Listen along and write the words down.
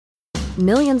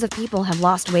Millions of people have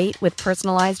lost weight with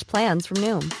personalized plans from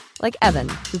Noom. Like Evan,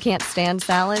 who can't stand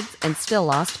salads and still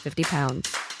lost 50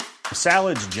 pounds.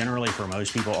 Salads generally for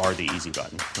most people are the easy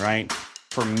button, right?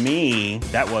 For me,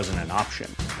 that wasn't an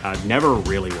option. I never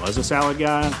really was a salad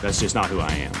guy. That's just not who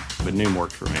I am. But Noom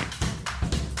worked for me.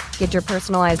 Get your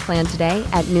personalized plan today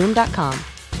at Noom.com.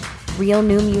 Real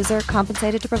Noom user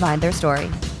compensated to provide their story.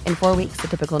 In 4 weeks, the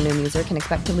typical Noom user can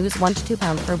expect to lose 1 to 2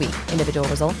 pounds per week. Individual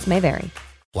results may vary.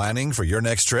 Planning for your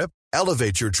next trip?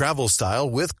 Elevate your travel style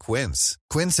with Quince.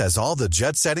 Quince has all the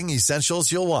jet-setting essentials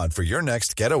you'll want for your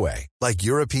next getaway, like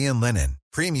European linen,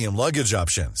 premium luggage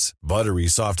options, buttery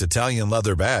soft Italian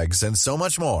leather bags, and so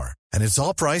much more. And it's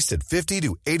all priced at 50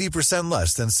 to 80%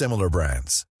 less than similar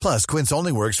brands. Plus, Quince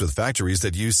only works with factories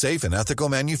that use safe and ethical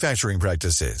manufacturing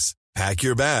practices. Pack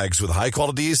your bags with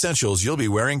high-quality essentials you'll be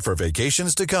wearing for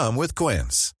vacations to come with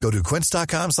Quince. Go to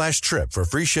quince.com/trip for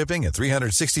free shipping and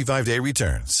 365-day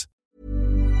returns.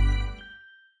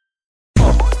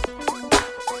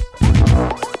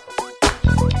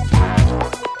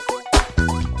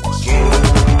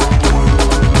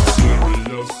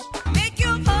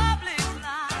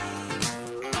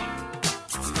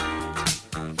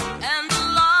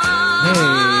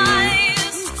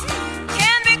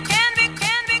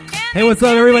 Hey, what's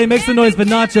up, everybody? Make some noise for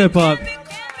Nacho Pop.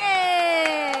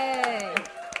 Hey!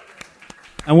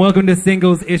 And welcome to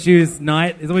Singles Issues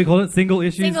Night. Is that what we call it? Single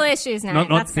Issues? Single Issues Night. Not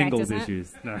That's Singles correct,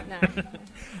 Issues. No.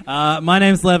 No. My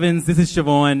name's Levins. This is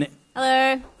Siobhan.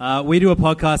 Hello. We do a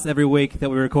podcast every week that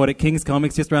we record at King's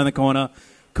Comics just around the corner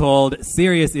called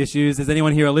Serious Issues. Is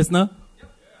anyone here a listener?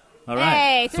 All right.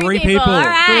 Hey, three people. All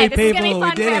right. Three this is people.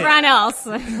 going to be fun for everyone else.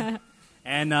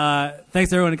 And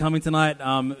thanks everyone for coming tonight.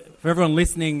 For everyone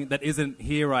listening that isn't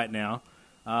here right now,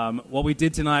 what we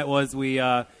did tonight was we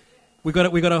got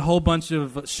a whole bunch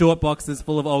of short boxes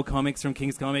full of old comics from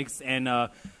King's Comics and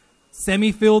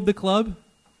semi-filled the club.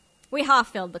 We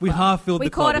half-filled the club. We half-filled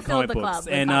the club with quarter-filled comic the club books.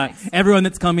 with And comics. everyone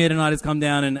that's come here tonight has come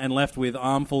down and left with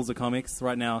armfuls of comics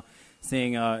right now,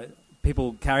 seeing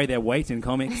people carry their weight in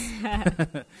comics.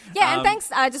 Yeah, and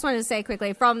thanks, I just wanted to say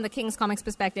quickly, from the King's Comics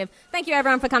perspective, thank you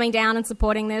everyone for coming down and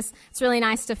supporting this. It's really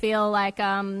nice to feel like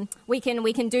we can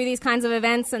do these kinds of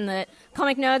events and that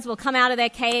comic nerds will come out of their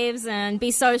caves and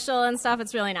be social and stuff.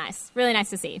 It's really nice. Really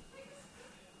nice to see.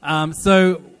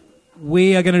 So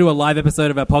we are going to do a live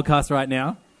episode of our podcast right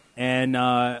now. And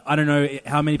I don't know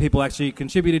how many people actually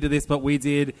contributed to this, but we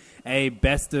did a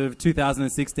best of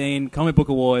 2016 comic book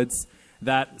awards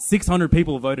that 600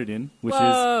 people voted in, which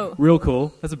is real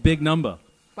cool. That's a big number.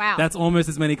 Wow. That's almost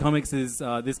as many comics as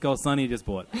this girl Sunny just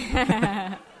bought.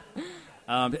 To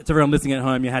everyone listening at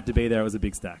home, you had to be there. It was a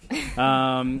big stack.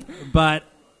 But,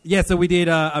 yeah, so we did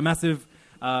a massive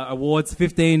awards,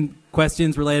 15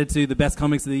 questions related to the best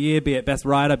comics of the year, be it best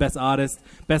writer, best artist,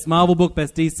 best Marvel book,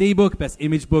 best DC book, best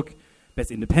image book,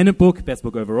 best independent book, best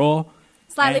book overall.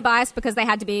 Slightly biased because they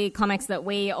had to be comics that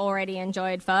we already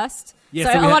enjoyed first.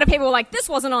 Yeah, so a lot of people were like, this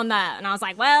wasn't on that. And I was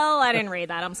like, well, I didn't read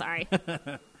that. I'm sorry.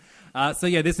 So,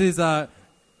 yeah, this is our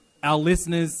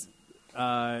listeners'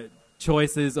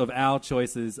 choices of our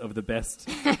choices of the best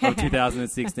of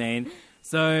 2016.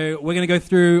 So we're going to go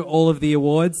through all of the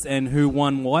awards and who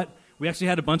won what. We actually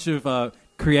had a bunch of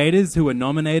creators who were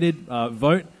nominated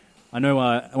vote. I know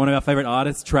one of our favorite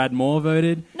artists, Trad Moore,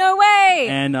 voted. No way!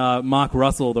 And Mark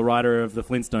Russell, the writer of The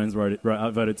Flintstones,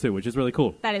 voted too, which is really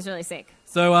cool. That is really sick.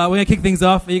 So we're going to kick things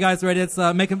off. Are you guys ready? Let's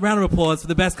make a round of applause for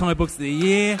the best comic books of the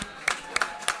year.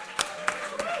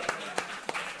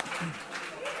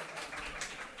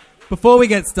 Before we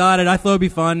get started, I thought it would be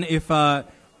fun if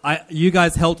you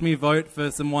guys helped me vote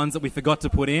for some ones that we forgot to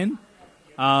put in.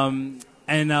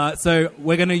 So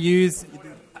we're going to use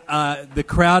the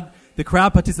crowd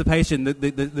participation.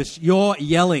 Your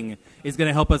yelling is going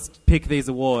to help us pick these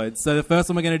awards. So the first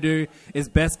one we're going to do is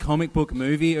Best Comic Book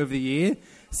Movie of the Year.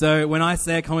 So when I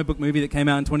say a comic book movie that came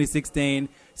out in 2016,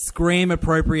 scream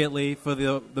appropriately for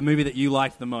the movie that you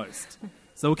liked the most.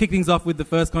 So we'll kick things off with the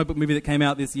first comic book movie that came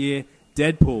out this year,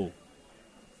 Deadpool.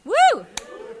 Woo!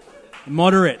 A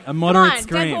moderate Come on,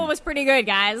 scream. Deadpool was pretty good,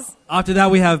 guys. After that,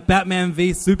 we have Batman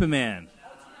v Superman.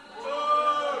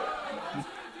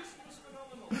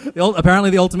 Apparently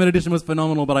the Ultimate Edition was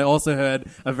phenomenal, but I also heard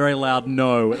a very loud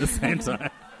no at the same time.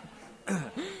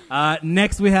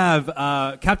 Next, we have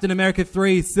Captain America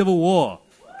 3 Civil War.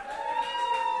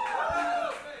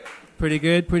 Pretty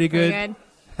good.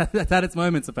 That's had its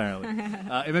moments, apparently.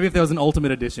 Maybe if there was an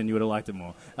Ultimate Edition, you would have liked it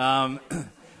more.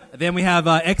 Then we have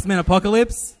X-Men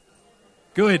Apocalypse.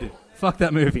 Good. Fuck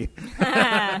that movie.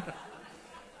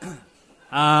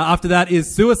 After that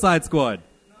is Suicide Squad.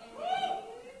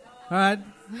 All right.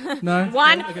 No.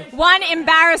 One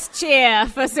embarrassed cheer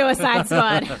for Suicide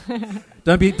Squad.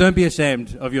 Don't be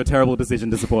ashamed of your terrible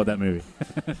decision to support that movie.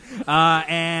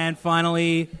 And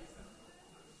finally,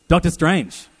 Doctor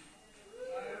Strange.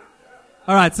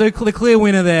 All right, so the clear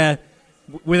winner there,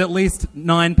 with at least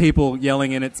 9 people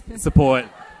yelling in its support,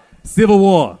 Civil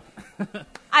War.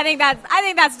 I think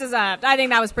that's deserved. I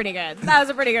think that was pretty good. That was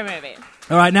a pretty good movie.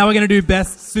 All right, now we're going to do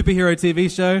Best Superhero TV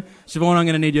Show. Siobhan, I'm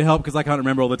going to need your help because I can't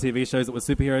remember all the TV shows that were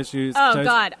superhero shows. Oh,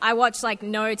 God. I watch,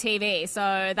 no TV,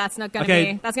 so that's not going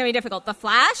to be difficult. The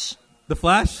Flash? The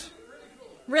Flash?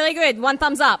 Really good. 1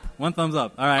 thumbs up. 1 thumbs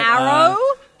up. All right. Arrow?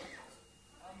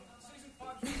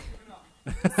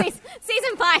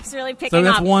 Season 5's really picking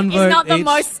that's up. one vote It's not the each.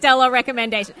 most stellar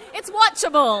recommendation. It's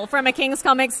watchable from a King's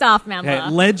Comic staff member. Okay,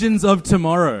 Legends of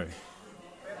Tomorrow.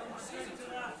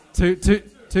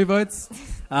 Two votes.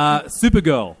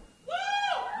 Supergirl.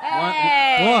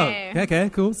 Hey. Whoa. Okay,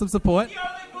 cool. Some support.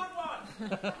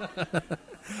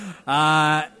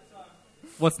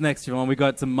 What's next, Siobhan? We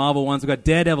got some Marvel ones. We got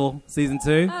Daredevil season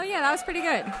 2. Oh, yeah, that was pretty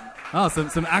good. Oh,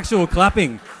 some actual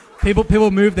clapping. People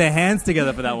moved their hands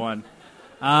together for that one.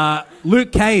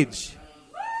 Luke Cage.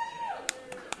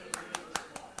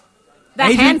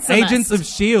 Agents of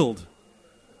S.H.I.E.L.D.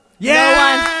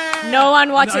 Yeah! No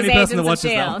one watches Only Agents person that of watches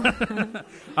S.H.I.E.L.D.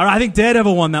 All right, I think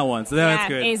Daredevil won that one, so that's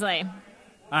good. Easily. All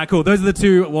right, cool. Those are the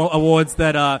 2 awards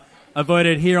that are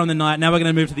voted here on the night. Now we're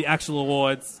going to move to the actual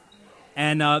awards.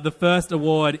 And the first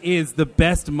award is the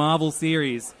Best Marvel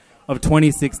Series of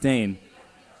 2016.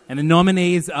 And the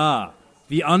nominees are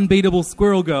The Unbeatable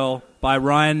Squirrel Girl by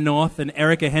Ryan North and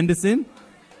Erica Henderson,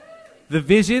 The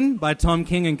Vision by Tom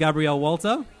King and Gabrielle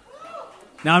Walter.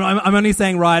 Now, I'm only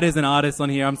saying writers and artists on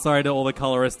here. I'm sorry to all the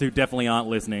colorists who definitely aren't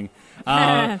listening.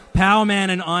 Power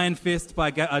Man and Iron Fist by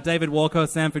David Walker,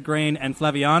 Sanford Green, and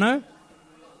Flaviano.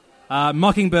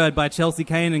 Mockingbird by Chelsea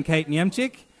Kane and Kate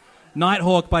Niemczyk.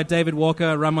 Nighthawk by David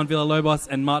Walker, Ramon Villalobos,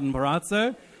 and Martin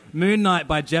Parazzo. Moon Knight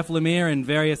by Jeff Lemire and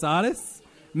various artists.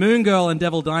 Moon Girl and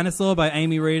Devil Dinosaur by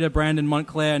Amy Reeder, Brandon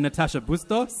Montclair, and Natasha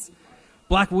Bustos.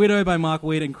 Black Widow by Mark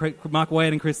Waid and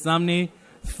Chris Sumney.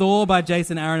 Thor by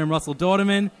Jason Aaron and Russell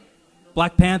Dorderman.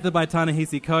 Black Panther by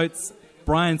Ta-Nehisi Coates,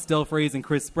 Brian Stelfreeze and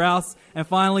Chris Sprouse. And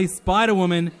finally,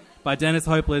 Spider-Woman by Dennis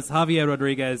Hopeless, Javier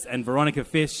Rodriguez, and Veronica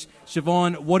Fish.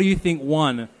 Siobhan, what do you think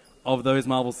won of those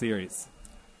Marvel series?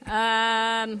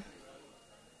 I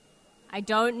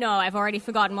don't know. I've already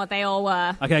forgotten what they all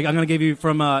were. Okay, I'm going to give you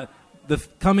from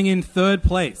coming in 3rd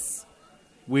place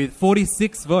with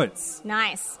 46 votes.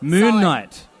 Nice. Moon Solid.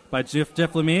 Knight by Jeff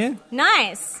Lemire.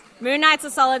 Nice. Moon Knight's a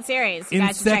solid series. You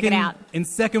guys should check it out. In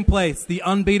 2nd place, The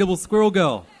Unbeatable Squirrel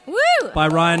Girl Woo! by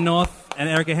Ryan North and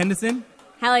Erica Henderson.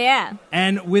 Hell yeah.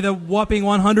 And with a whopping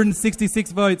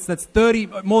 166 votes, that's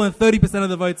more than 30% of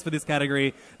the votes for this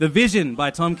category, The Vision by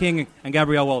Tom King and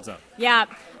Gabrielle Walter. Yeah.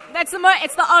 It's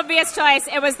the obvious choice.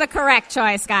 It was the correct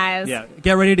choice, guys. Yeah.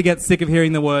 Get ready to get sick of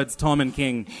hearing the words Tom and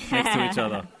King next to each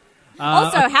other.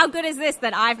 Also, how good is this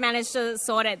that I've managed to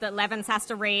sort it that Levins has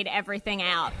to read everything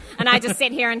out and I just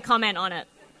sit here and comment on it?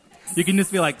 You can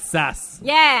just be like, sass.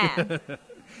 Yeah.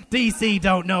 DC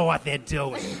don't know what they're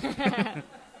doing.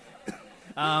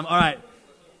 All right.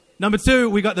 Number 2,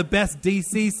 we got the Best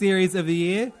DC Series of the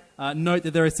Year. Note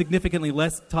that there are significantly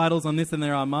less titles on this than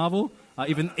there are Marvel.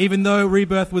 Even though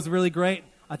Rebirth was really great,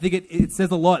 I think it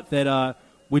says a lot that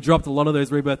we dropped a lot of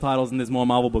those Rebirth titles and there's more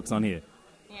Marvel books on here.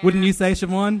 Yeah. Wouldn't you say,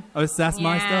 Siobhan? Oh,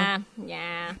 Sassmeister?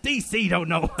 Yeah. DC don't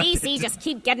know. DC just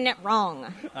keep getting it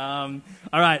wrong. All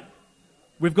right.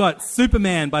 We've got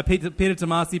Superman by Peter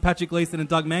Tomasi, Patrick Gleason, and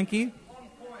Doug Mankey.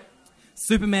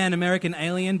 Superman American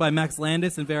Alien by Max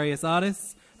Landis and various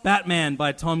artists. Batman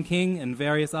by Tom King and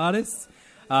various artists.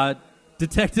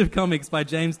 Detective Comics by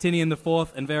James Tinian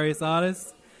IV and various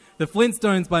artists. The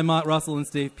Flintstones by Mark Russell and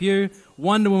Steve Pugh.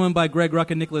 Wonder Woman by Greg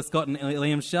Rucka, Nicholas Scott, and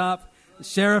Liam Sharp.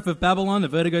 Sheriff of Babylon, a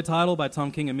Vertigo title by Tom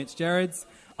King and Mitch Gerrards.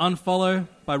 Unfollow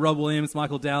by Rob Williams,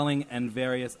 Michael Dowling, and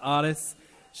various artists.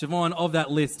 Siobhan, of that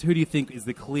list, who do you think is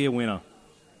the clear winner?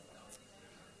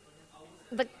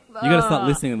 You got to start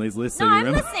listening to these lists. No, so you I'm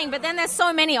remember. listening, but then there's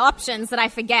so many options that I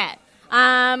forget.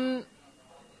 I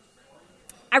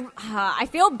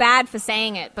feel bad for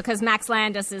saying it because Max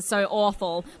Landis is so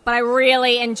awful, but I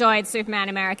really enjoyed Superman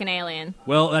American Alien.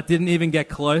 Well, that didn't even get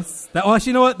close. Actually,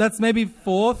 you know what? That's maybe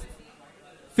 4th.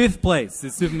 5th place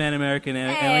is Superman American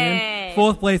Alien.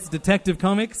 4th place is Detective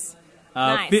Comics.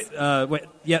 Nice.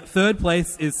 3rd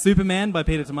place is Superman by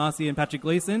Peter Tomasi and Patrick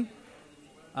Gleason.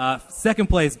 2nd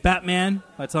place, Batman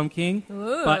by Tom King.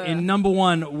 Ooh. But in number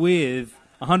 1 with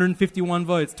 151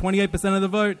 votes, 28% of the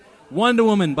vote, Wonder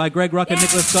Woman by Greg Rucka,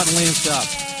 Nicholas Scott, and Liam Sharp.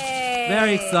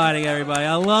 Very exciting, everybody.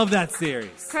 I love that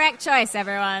series. Correct choice,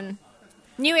 everyone.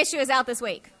 New issue is out this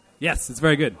week. Yes, it's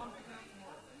very good.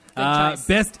 Choice.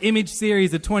 Best Image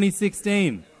Series of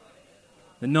 2016.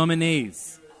 The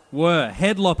nominees were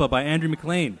Headlopper by Andrew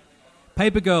McLean,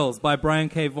 Paper Girls by Brian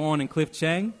K. Vaughan and Cliff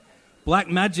Chang, Black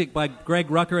Magic by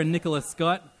Greg Rucker and Nicholas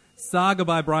Scott, Saga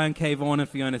by Brian K. Vaughan and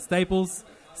Fiona Staples,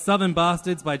 Southern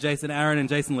Bastards by Jason Aaron and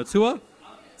Jason Latour,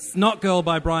 Snot Girl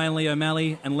by Brian Lee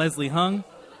O'Malley and Leslie Hung,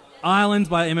 Island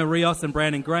by Emma Rios and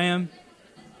Brandon Graham,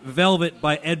 Velvet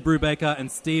by Ed Brubaker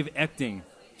and Steve Echting.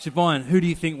 Siobhan, who do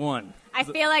you think won? I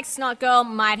feel like Snot Girl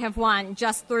might have won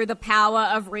just through the power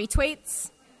of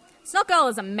retweets. Snot Girl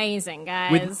is amazing,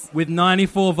 guys. With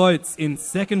 94 votes in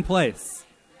second place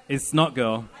is Snot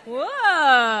Girl.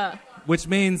 Whoa! Which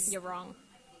means You're wrong.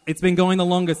 it's been going the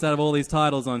longest out of all these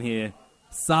titles on here.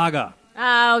 Saga.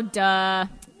 Oh, duh.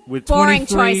 With Boring 23%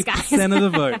 choice, guys. of the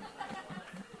vote.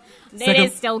 It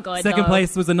is still good, Second though.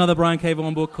 place was another Brian K.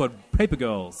 Vaughan book called Paper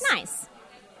Girls. Nice.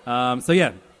 So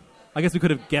yeah, I guess we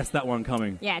could have guessed that one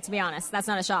coming. Yeah, to be honest, that's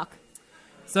not a shock.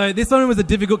 So this one was a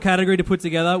difficult category to put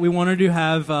together. We wanted to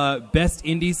have best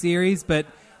indie series, but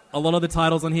a lot of the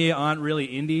titles on here aren't really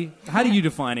indie. How do you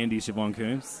define indie, Siobhan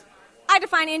Coombs? I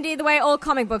define indie the way all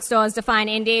comic book stores define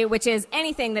indie, which is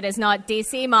anything that is not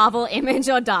DC, Marvel, Image,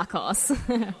 or Dark Horse.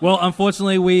 Well,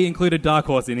 unfortunately, we included Dark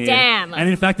Horse in here. Damn. And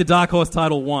in fact, the Dark Horse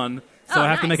title won. So Oh, I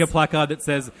have to nice. make a placard that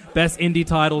says Best Indie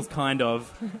Titles, kind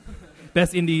of.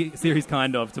 Best Indie Series,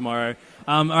 kind of, tomorrow.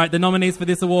 All right, the nominees for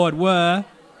this award were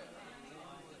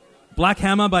Black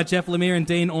Hammer by Jeff Lemire and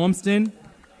Dean Ormston,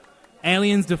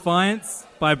 Aliens Defiance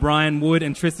by Brian Wood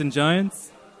and Tristan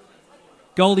Jones,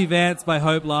 Goldie Vance by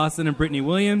Hope Larson and Brittany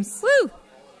Williams, Woo!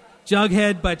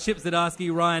 Jughead by Chip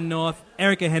Zdarsky, Ryan North,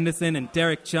 Erica Henderson, and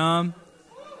Derek Charm,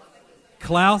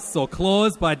 Klaus or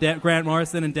Claus by Grant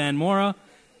Morrison and Dan Mora,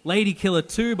 Lady Killer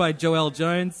 2 by Joelle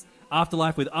Jones,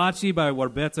 Afterlife with Archie by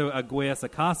Roberto Aguirre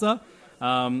Sacasa,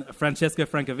 Francesca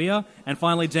Francavilla, and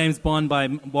finally James Bond by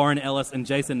Warren Ellis and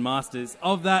Jason Masters.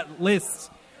 Of that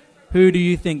list, who do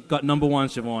you think got number one,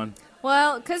 Siobhan?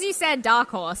 Well, because you said Dark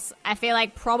Horse, I feel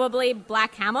like probably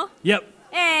Black Hammer. Yep.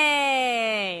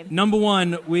 Hey! Number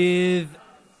one with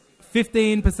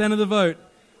 15% of the vote.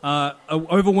 An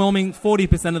overwhelming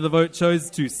 40% of the vote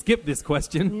chose to skip this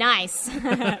question. Nice.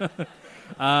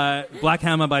 Black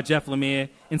Hammer by Jeff Lemire.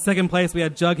 In second place, we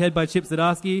had Jughead by Chip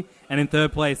Zdarsky. And in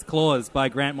third place, Claus by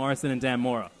Grant Morrison and Dan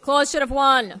Mora. Claus should have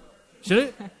won. Should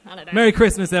it? I don't know. Merry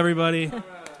Christmas, everybody.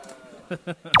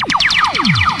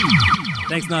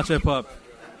 Thanks, Nacho Pop.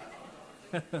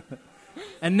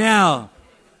 And now,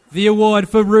 the award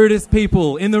for rudest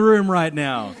people in the room right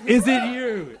now. Is it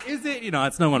you? Is it? You know,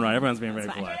 it's no one right. Everyone's being very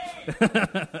polite.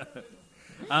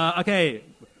 Okay,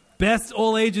 Best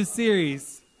All Ages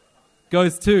Series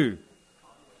goes to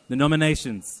the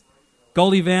nominations.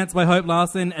 Goldie Vance by Hope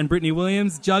Larson and Brittany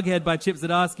Williams, Jughead by Chip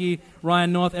Zdarsky,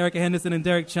 Ryan North, Erica Henderson and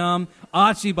Derek Charm,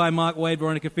 Archie by Mark Wade,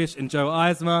 Veronica Fish and Joe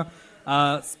Eismer,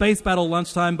 Space Battle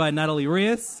Lunchtime by Natalie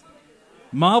Rios,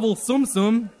 Marvel Tsum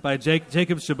Tsum by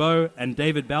Jacob Chabot and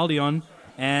David Baldion,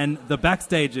 and The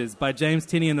Backstages by James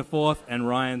Tinian IV and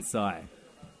Ryan Tsai.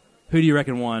 Who do you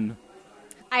reckon won?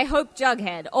 I hope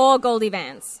Jughead or Goldie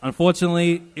Vance.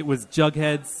 Unfortunately, it was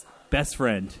Jughead's best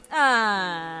friend.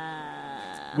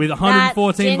 With That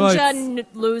 114 votes. ginger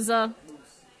loser.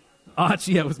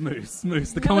 Archie, yeah, it was Moose.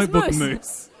 Moose, the It comic was book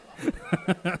Moose.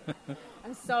 Moose.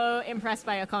 I'm so impressed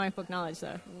by your comic book knowledge,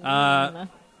 though.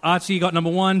 Archie got number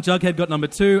 1, Jughead got number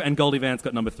 2, and Goldie Vance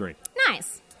got number 3.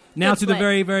 Nice. Now Good to the split.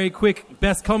 very, very quick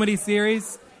Best Comedy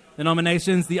Series. The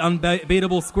nominations, The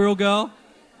Unbeatable Squirrel Girl,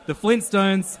 The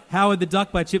Flintstones, Howard the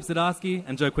Duck by Chip Zdarsky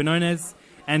and Joe Quinones,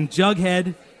 and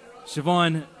Jughead.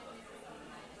 Siobhan,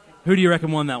 who do you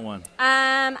reckon won that one?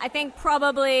 I think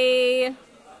probably,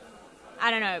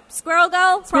 I don't know, Squirrel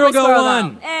Girl? Squirrel Probably Girl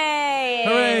won. Hey!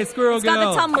 Hooray, Squirrel It's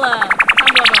Girl. got the Tumblr vote.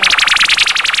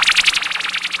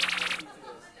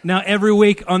 Now, every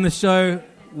week on the show,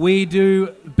 we do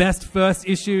Best First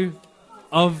Issue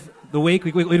of the Week.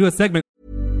 We do a segment.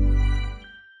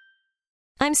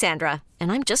 I'm Sandra,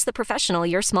 and I'm just the professional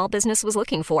your small business was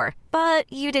looking for. But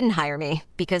you didn't hire me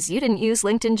because you didn't use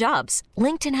LinkedIn Jobs.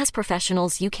 LinkedIn has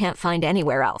professionals you can't find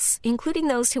anywhere else, including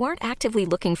those who aren't actively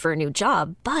looking for a new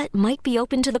job, but might be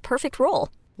open to the perfect role,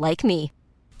 like me.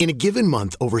 In a given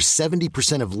month, over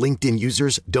 70% of LinkedIn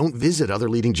users don't visit other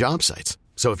leading job sites.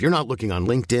 So if you're not looking on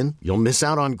LinkedIn, you'll miss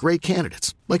out on great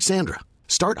candidates like Sandra.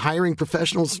 Start hiring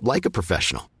professionals like a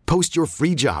professional. Post your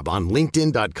free job on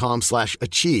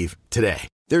linkedin.com/achieve today.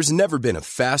 There's never been a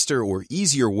faster or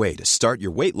easier way to start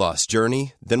your weight loss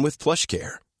journey than with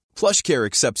PlushCare. PlushCare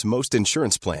accepts most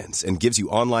insurance plans and gives you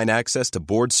online access to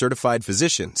board-certified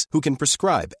physicians who can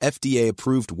prescribe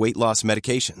FDA-approved weight loss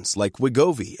medications like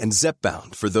Wegovy and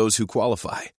Zepbound for those who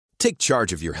qualify. Take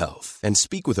charge of your health and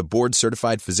speak with a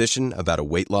board-certified physician about a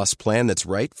weight loss plan that's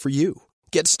right for you.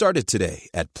 Get started today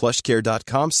at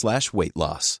plushcare.com/weight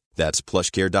loss. That's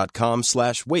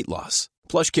plushcare.com/weight loss.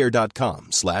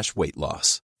 plushcare.com/weight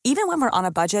loss. Even when we're on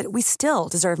a budget, we still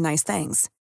deserve nice things.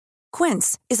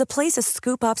 Quince is a place to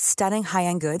scoop up stunning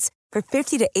high-end goods for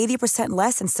 50 to 80%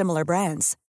 less than similar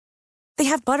brands. They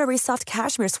have buttery soft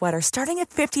cashmere sweaters starting at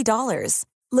 $50,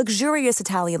 luxurious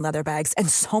Italian leather bags, and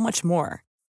so much more.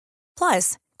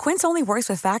 Plus, Quince only works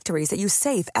with factories that use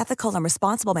safe, ethical, and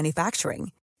responsible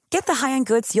manufacturing. Get the high-end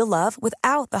goods you'll love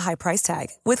without the high price tag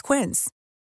with Quince.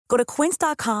 Go to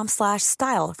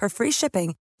quince.com/style for free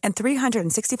shipping and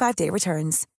 365-day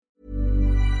returns.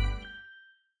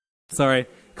 Sorry,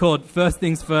 called First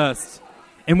Things First,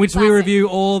 in which we review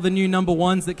all the new number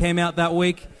ones that came out that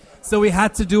week. So we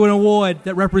had to do an award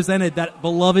that represented that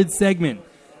beloved segment.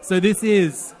 So this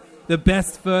is the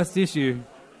best first issue.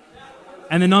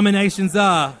 And the nominations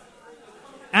are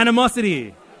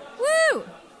Animosity, Woo!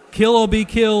 Kill or Be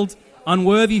Killed,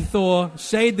 Unworthy Thor,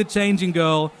 Shade the Changing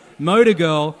Girl, Motor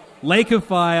Girl, Lake of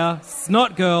Fire,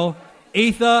 Snot Girl,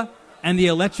 Ether, and The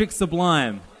Electric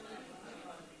Sublime.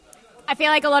 I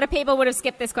feel like a lot of people would have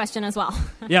skipped this question as well.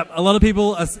 Yep, a lot of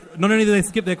people, not only did they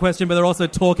skip their question, but they're also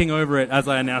talking over it as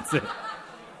I announce it.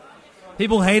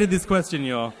 People hated this question,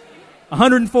 y'all.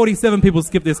 147 people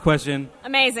skipped this question.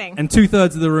 Amazing. And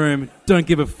 2/3 of the room don't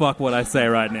give a fuck what I say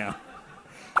right now.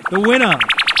 The winner.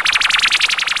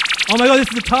 Oh my God,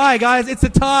 this is a tie, guys. It's a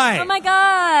tie. Oh my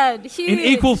God, huge. In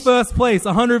equal first place,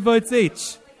 100 votes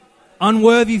each.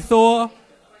 Unworthy Thor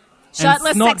Shirtless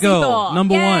and Snot Sexy Girl, Thor.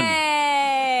 number Yay.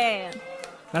 one.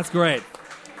 That's great.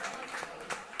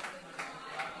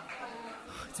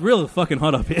 It's real fucking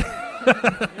hot up here.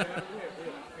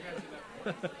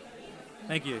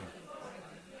 Thank you.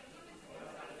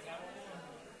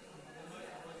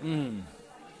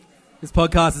 This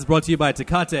podcast is brought to you by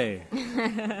Tecate.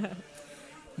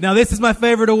 Now, this is my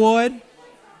favorite award.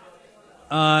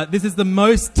 This is the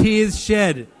most tears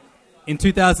shed in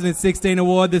 2016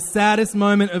 award, the saddest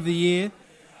moment of the year.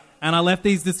 And I left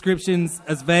these descriptions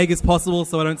as vague as possible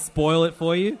so I don't spoil it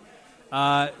for you.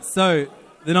 So,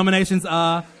 the nominations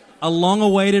are A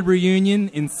Long-Awaited Reunion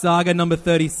in Saga number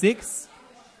 36,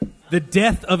 The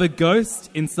Death of a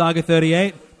Ghost in Saga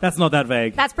 38. That's not that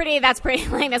vague. That's pretty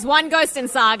lame. There's one ghost in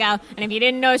Saga, and if you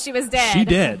didn't know she was dead. She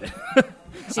dead.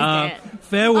 She's dead.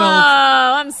 Farewell.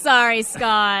 Oh, I'm sorry,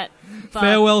 Scott. But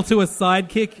Farewell to a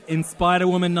Sidekick in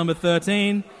Spider-Woman number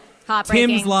 13. heartbreaking.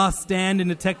 Tim's Last Stand in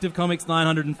Detective Comics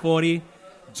 940.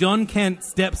 John Kent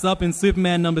Steps Up in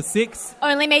Superman number 6.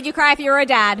 Only made you cry if you were a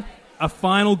dad. A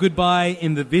Final Goodbye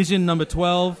in The Vision number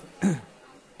 12.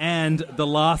 And The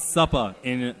Last Supper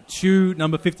in Chew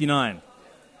number 59.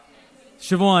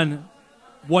 Siobhan,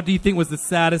 what do you think was the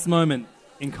saddest moment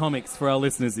in comics for our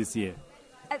listeners this year?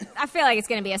 I feel like it's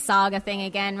going to be a Saga thing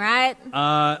again, right?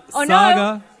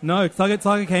 Saga. No,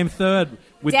 Saga came third.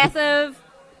 With Death of...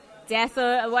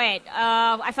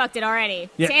 I fucked it already.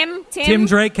 Yeah. Tim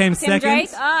Drake came second. Drake?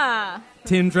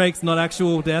 Tim Drake's not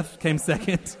actual death came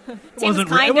second.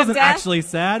 It wasn't actually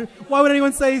sad. Why would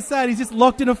anyone say he's sad? He's just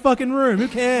locked in a fucking room. Who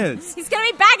cares? He's going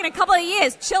to be back in a couple of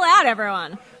years. Chill out,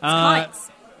 everyone. It's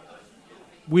comics.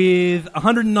 With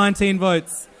 119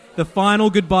 votes, The Final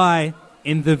Goodbye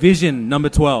in The Vision, number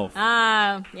 12. Oh,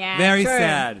 yeah. Very true.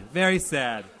 sad. Very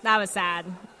sad. That was sad.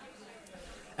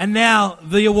 And now,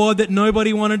 the award that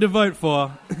nobody wanted to vote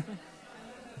for.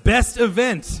 Best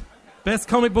event. Best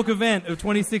comic book event of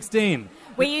 2016.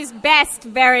 We use best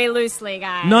very loosely,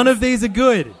 guys. None of these are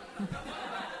good.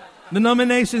 The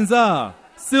nominations are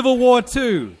Civil War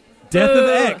 2, Death of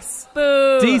X,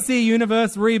 Boo. DC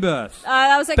Universe Rebirth,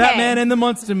 That was okay. Batman and the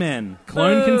Monster Men,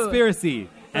 Clone Boo. Conspiracy,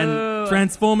 and Boo.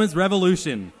 Transformers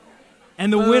Revolution.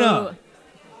 And the winner,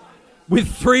 with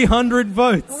 300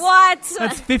 votes. What?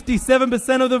 That's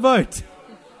 57% of the vote.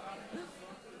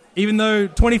 Even though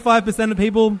 25% of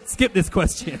people skipped this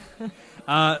question.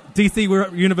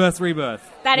 DC Universe Rebirth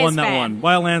That is won that fair. one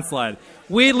by a landslide.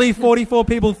 Weirdly, 44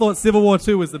 people thought Civil War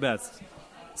 2 was the best.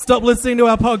 Stop listening to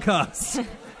our podcast.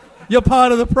 You're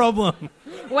part of the problem.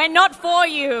 We're not for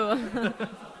you.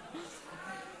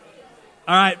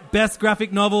 All right, best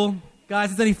graphic novel.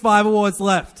 Guys, there's only 5 awards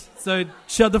left, so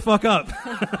shut the fuck up.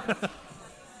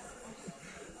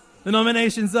 The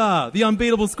nominations are The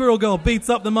Unbeatable Squirrel Girl Beats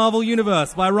Up the Marvel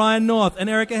Universe by Ryan North and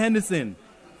Erica Henderson.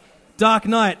 Dark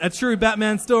Knight, A True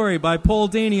Batman Story by Paul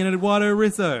Dini and Eduardo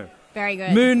Risso. Very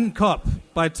good. Moon Cop,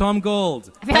 by Tom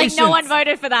Gold. I feel like no one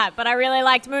voted for that, but I really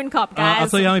liked Moon Cop, guys. I'll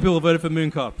tell you how many people voted for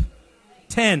Moon Cop.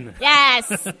 10.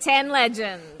 Yes, 10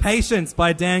 legends. Patience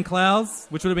by Dan Clowes,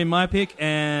 which would have been my pick,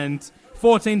 and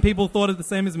 14 people thought it the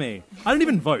same as me. I didn't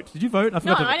even vote. Did you vote? I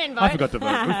didn't vote. I forgot to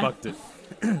vote. We fucked it.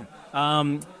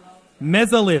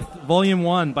 Mesolith, Volume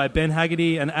 1 by Ben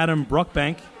Haggerty and Adam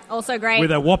Brockbank. Also great.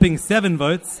 With a whopping 7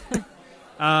 votes.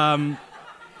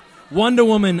 Wonder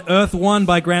Woman, Earth 1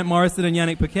 by Grant Morrison and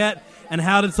Yannick Paquette. And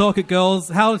How to Talk to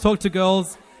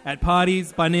Girls at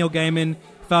Parties by Neil Gaiman,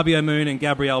 Fabio Moon, and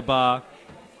Gabrielle Barr.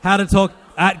 How to Talk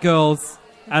at Girls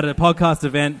at a podcast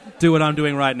event. Do what I'm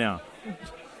doing right now.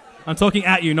 I'm talking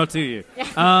at you, not to you.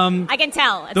 I can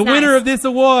tell. It's the nice. winner of this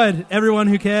award, everyone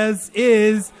who cares,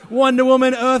 is Wonder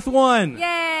Woman Earth 1. Yay!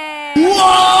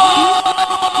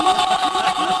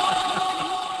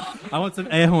 I want some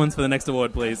air horns for the next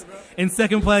award, please. In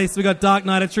second place, we got Dark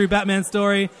Knight, A True Batman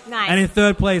Story. Nice. And in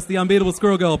third place, The Unbeatable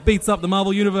Squirrel Girl beats up the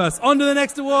Marvel Universe. On to the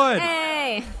next award.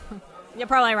 Hey! You're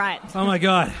probably right. Oh, my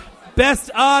God.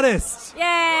 Best Artist.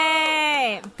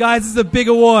 Yay! Guys, this is a big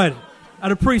award.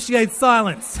 I'd appreciate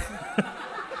silence.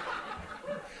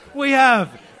 We have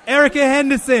Erica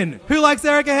Henderson. Who likes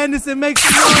Erica Henderson? Make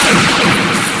some noise.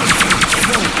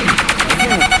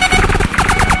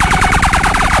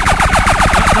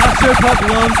 Nacho Pop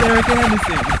loves Erica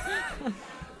Henderson.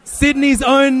 Sydney's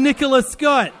own Nicola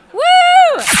Scott. Woo!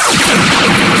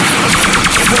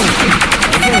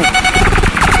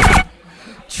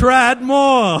 Trad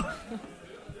Moore.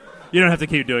 You don't have to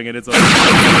keep doing it. It's all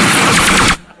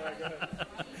right.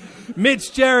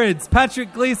 Mitch Gerrards,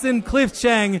 Patrick Gleason, Cliff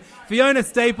Chang, Fiona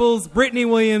Staples, Brittany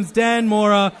Williams, Dan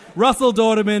Mora, Russell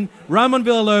Dorderman, Ramon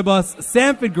Villalobos,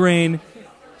 Sanford Green,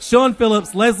 Sean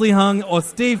Phillips, Leslie Hung, or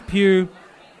Steve Pugh.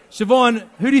 Siobhan,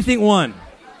 who do you think won?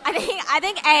 I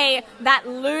think that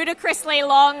ludicrously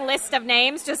long list of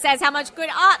names just says how much good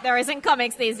art there is in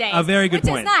comics these days. A very good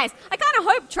point. Which is nice. I kind of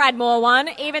hope Tradmore won,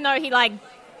 even though he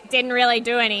didn't really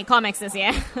do any comics this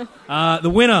year. The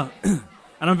winner, and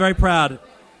I'm very proud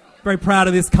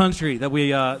of this country that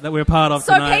we're part of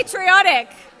so tonight. Patriotic.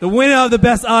 The winner of the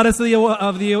best artist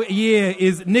of the year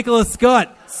is Nicola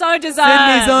Scott. So deserved.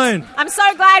 Sydney's own. I'm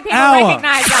so glad people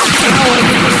recognize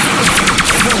that.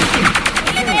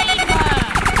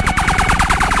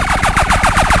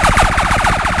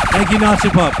 Thank you,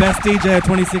 Nacho Pop. Best DJ of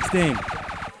 2016.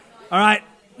 All right,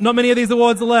 not many of these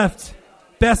awards are left.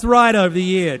 Best writer of the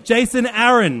year, Jason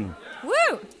Aaron.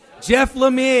 Woo! Jeff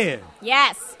Lemire.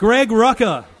 Yes. Greg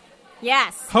Rucka.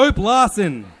 Yes. Hope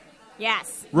Larson.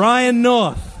 Yes. Ryan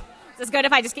North. Is this good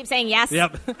if I just keep saying yes?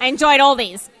 Yep. I enjoyed all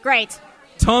these. Great.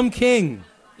 Tom King.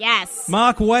 Yes.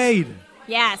 Mark Wade.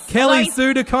 Yes. Kelly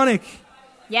Sue DeConnick.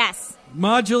 Yes.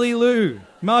 Marjorie Liu.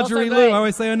 I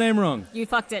always say her name wrong. You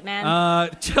fucked it, man.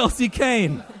 Chelsea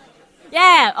Kane.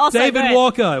 Yeah, also David good.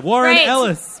 Walker. Warren Great.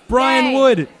 Ellis. Brian Yay.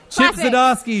 Wood. Chip Classic.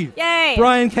 Zdarsky. Yay.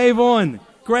 Brian K. Vaughan.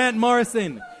 Grant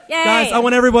Morrison. Yay. Guys, I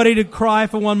want everybody to cry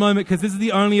for one moment because this is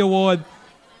the only award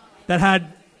that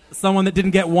had someone that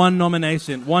didn't get one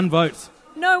nomination, one vote.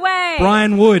 No way.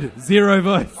 Brian Wood, 0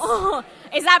 votes. Oh,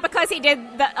 is that because he did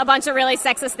a bunch of really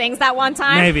sexist things that one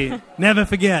time? Maybe. Never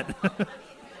forget.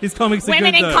 His comics are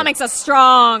Women good, in though. comics are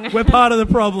strong. We're part of the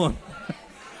problem.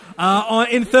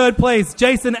 In third place,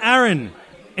 Jason Aaron.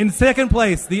 In second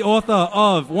place, the author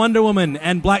of Wonder Woman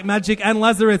and Black Magic and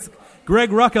Lazarus, Greg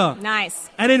Rucka. Nice.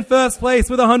 And in first place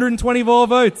with 124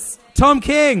 votes, Tom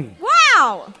King.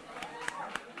 Wow.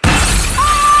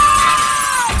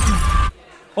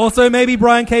 Also, maybe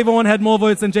Brian K. Vaughan had more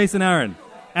votes than Jason Aaron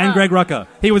and Greg Rucka.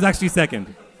 He was actually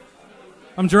second.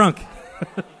 I'm drunk.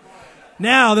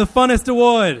 Now, the funnest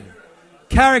award,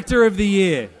 Character of the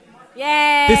Year.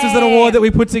 Yay. This is an award that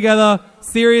we put together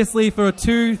seriously for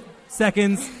 2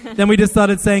 seconds. Then we just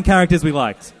started saying characters we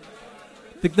liked.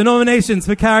 The nominations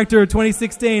for Character of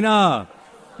 2016 are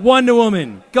Wonder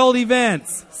Woman, Goldie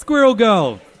Vance, Squirrel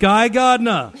Girl, Guy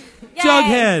Gardner, Yay.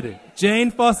 Jughead, Jane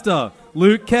Foster,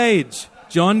 Luke Cage,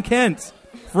 John Kent,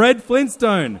 Fred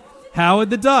Flintstone,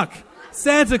 Howard the Duck,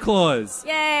 Santa Claus,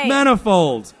 Yay.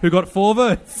 Manifold, who got 4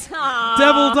 votes, Aww.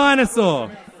 Devil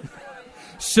Dinosaur,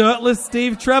 Shirtless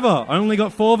Steve Trevor, only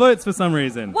got 4 votes for some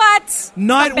reason. What?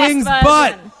 Nightwing's The best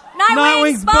butt. version.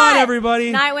 Nightwing's butt,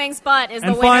 everybody. Nightwing's butt is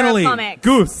And the winner finally, of comics.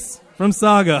 Goose from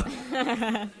Saga.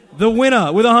 The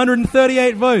winner with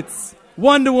 138 votes,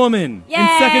 Wonder Woman. Yay. In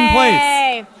second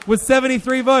place with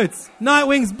 73 votes,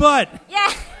 Nightwing's butt.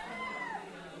 Yeah.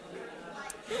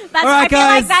 All right, I feel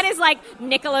guys. like that is like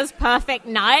Nicola's perfect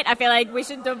night. I feel like we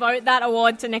should devote that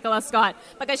award to Nicola Scott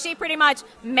because she pretty much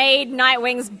made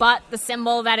Nightwing's butt the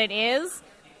symbol that it is.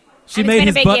 She And made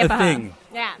it's been his a big butt year a for thing. Her.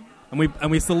 Yeah.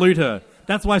 And we salute her.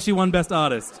 That's why she won Best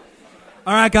Artist.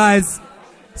 All right, guys.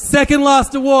 Second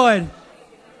last award.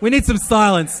 We need some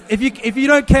silence. If you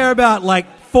don't care about like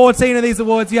 14 of these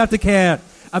awards, you have to care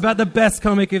about the best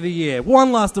comic of the year.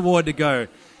 One last award to go.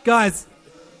 Guys,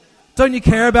 don't you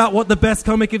care about what the best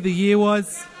comic of the year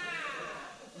was?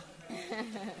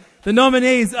 The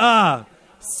nominees are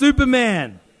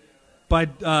Superman by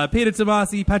Peter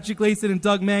Tomasi, Patrick Gleason, and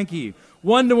Doug Mankey.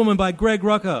 Wonder Woman by Greg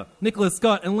Rucka, Nicholas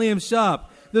Scott, and Liam Sharp.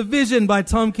 The Vision by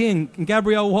Tom King and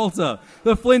Gabrielle Walter.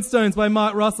 The Flintstones by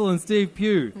Mark Russell and Steve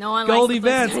Pugh. No one Goldie likes the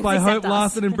Vance Flintstones by Hope except us.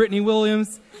 Larson and Brittany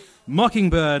Williams.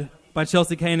 Mockingbird by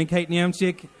Chelsea Kane and Kate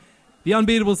Niamchik. The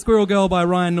Unbeatable Squirrel Girl by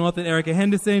Ryan North and Erica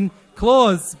Henderson.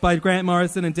 Claws by Grant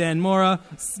Morrison and Dan Mora.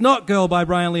 Snot Girl by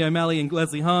Brian Lee O'Malley and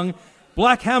Leslie Hung.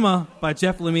 Black Hammer by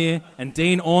Jeff Lemire and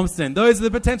Dean Ormston. Those are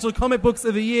the potential comic books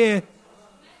of the year.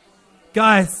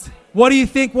 Guys, what do you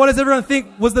think? What does everyone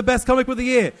think was the best comic book of the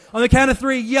year? On the count of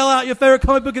 3, yell out your favorite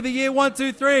comic book of the year. 1,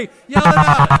 2, 3. Yell it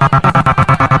out.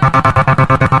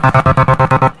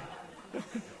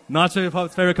 Nacho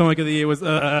Pop's favorite comic of the year was... All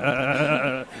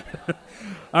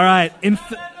right.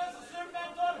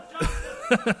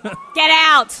 Get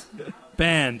out!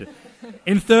 Banned.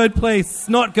 In third place,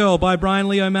 Snot Girl by Brian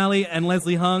Lee O'Malley and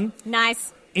Leslie Hung.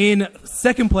 Nice. In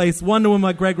second place, Wonder Woman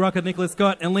by Greg Rucka, Nicholas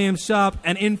Scott, and Liam Sharp.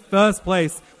 And in first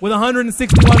place, with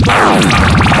 161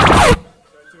 votes,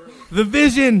 The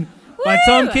Vision by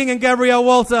Tom King and Gabrielle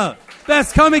Walter.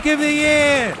 Best comic of the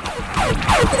year! I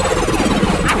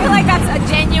feel like that's a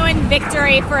genuine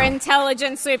victory for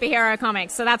intelligent superhero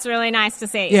comics, so that's really nice to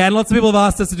see. Yeah, and lots of people have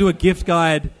asked us to do a gift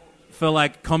guide for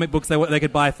like comic books they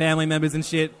could buy family members and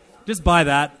shit. Just buy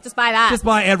that. Just buy that. Just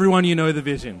buy everyone you know The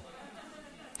Vision.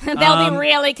 They'll be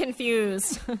really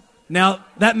confused. Now,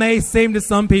 that may seem to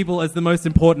some people as the most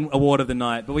important award of the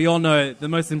night, but we all know the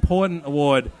most important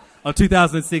award of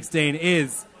 2016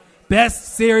 is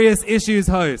Best Serious Issues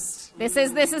Host. This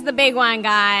is the big one,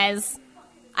 guys.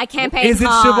 I campaigned Is it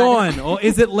hard. Siobhan or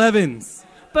is it Levins?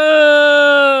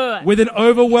 Boo! With an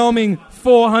overwhelming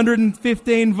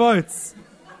 415 votes.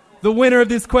 The winner of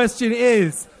this question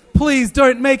is, please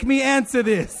don't make me answer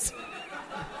this.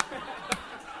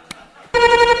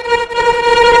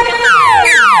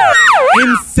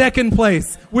 In second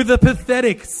place, with a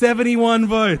pathetic 71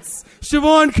 votes,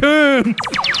 Siobhan Coombs.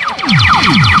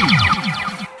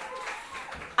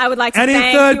 I would like to And thank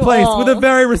in third you place, all. with a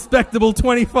very respectable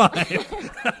 25,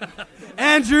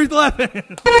 Andrew Levin.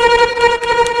 Top 2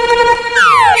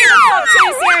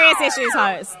 Serious Issues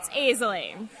hosts,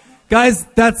 easily. Guys,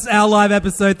 that's our live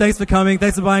episode. Thanks for coming.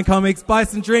 Thanks for buying comics. Buy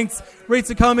some drinks, read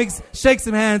some comics, shake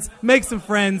some hands, make some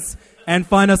friends, and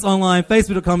find us online,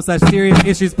 facebook.com/Serious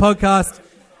Issues Podcast.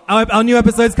 Our new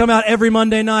episodes come out every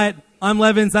Monday night. I'm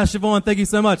Levins. That's Siobhan. Thank you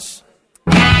so much.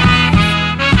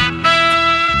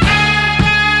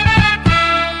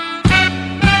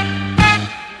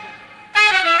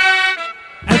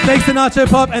 And thanks to Nacho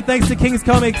Pop, and thanks to King's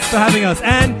Comics for having us.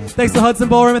 And thanks to Hudson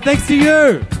Ballroom, and thanks to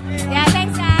you. Yeah,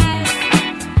 thanks, guys.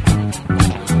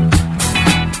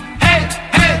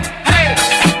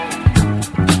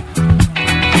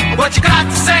 What you got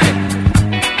to say?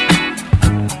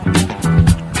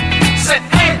 Say,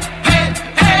 hey, hey,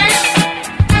 hey.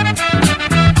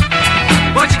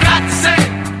 What you got to say?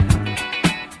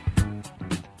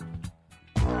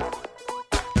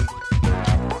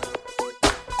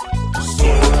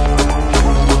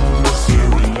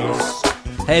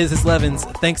 Hey, this is Levins.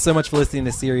 Thanks so much for listening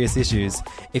to Serious Issues.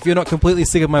 If you're not completely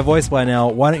sick of my voice by now,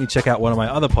 why don't you check out one of my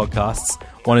other podcasts?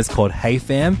 One is called Hey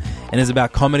Fam, and is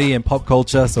about comedy and pop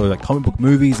culture, so like comic book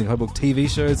movies and comic book TV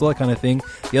shows, all that kind of thing.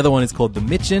 The other one is called The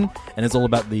Mitchin, and it's all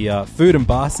about the food and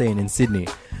bar scene in Sydney.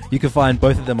 You can find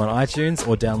both of them on iTunes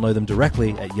or download them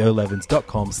directly at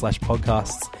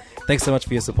yolevins.com/podcasts. Thanks so much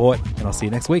for your support, and I'll see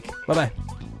you next week. Bye-bye.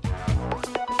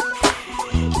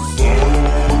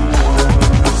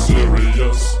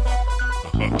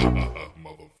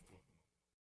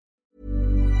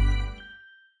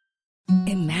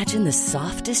 Imagine the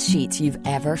softest sheets you've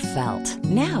ever felt.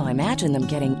 Now imagine them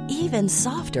getting even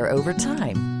softer over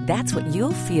time. That's what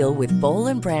you'll feel with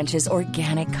Boll & Branch's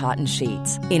organic cotton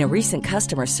sheets. In a recent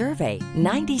customer survey,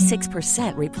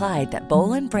 96% replied that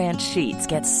Boll & Branch sheets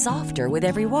get softer with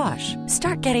every wash.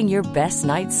 Start getting your best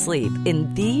night's sleep in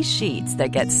these sheets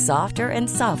that get softer and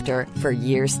softer for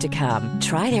years to come.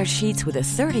 Try their sheets with a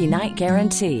 30-night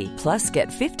guarantee. Plus, get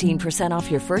 15%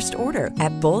 off your first order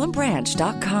at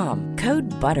bollandbranch.com. Code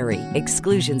BUTTERY.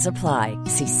 Exclusions apply.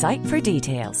 See site for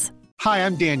details. Hi,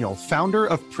 I'm Daniel, founder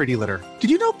of Pretty Litter.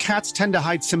 Did you know cats tend to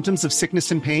hide symptoms of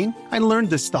sickness and pain? I learned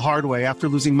this the hard way after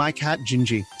losing my cat,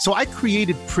 Gingy. So I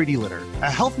created Pretty Litter,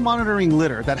 a health monitoring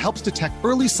litter that helps detect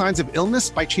early signs of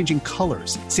illness by changing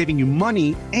colors, saving you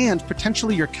money and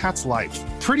potentially your cat's life.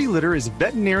 Pretty Litter is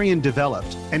veterinarian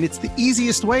developed, and it's the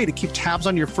easiest way to keep tabs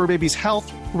on your fur baby's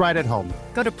health right at home.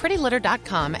 Go to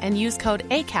prettylitter.com and use code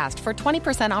ACAST for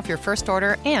 20% off your first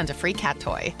order and a free cat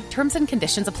toy. Terms and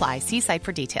conditions apply. See site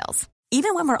for details.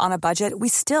 Even when we're on a budget, we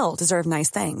still deserve nice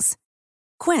things.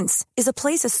 Quince is a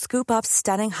place to scoop up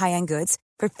stunning high-end goods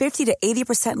for 50 to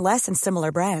 80% less than similar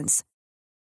brands.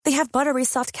 They have buttery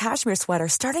soft cashmere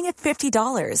sweaters starting at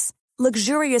 $50,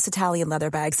 luxurious Italian leather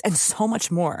bags, and so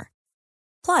much more.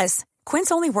 Plus,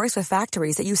 Quince only works with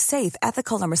factories that use safe,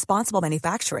 ethical, and responsible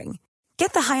manufacturing.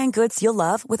 Get the high-end goods you'll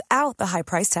love without the high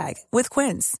price tag with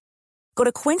Quince. Go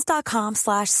to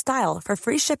quince.com/style for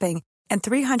free shipping and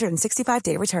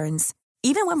 365-day returns.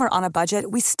 Even when we're on a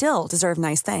budget, we still deserve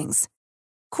nice things.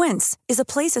 Quince is a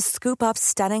place to scoop up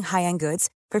stunning high-end goods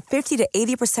for 50 to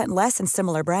 80% less than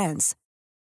similar brands.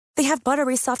 They have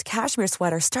buttery soft cashmere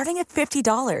sweaters starting at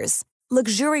 $50,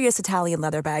 luxurious Italian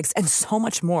leather bags, and so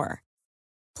much more.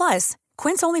 Plus,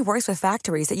 Quince only works with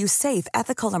factories that use safe,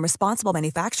 ethical, and responsible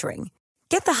manufacturing.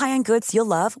 Get the high-end goods you'll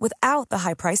love without the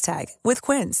high price tag with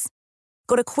Quince.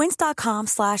 Go to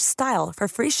quince.com/style for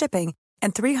free shipping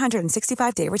and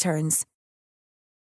 365-day returns.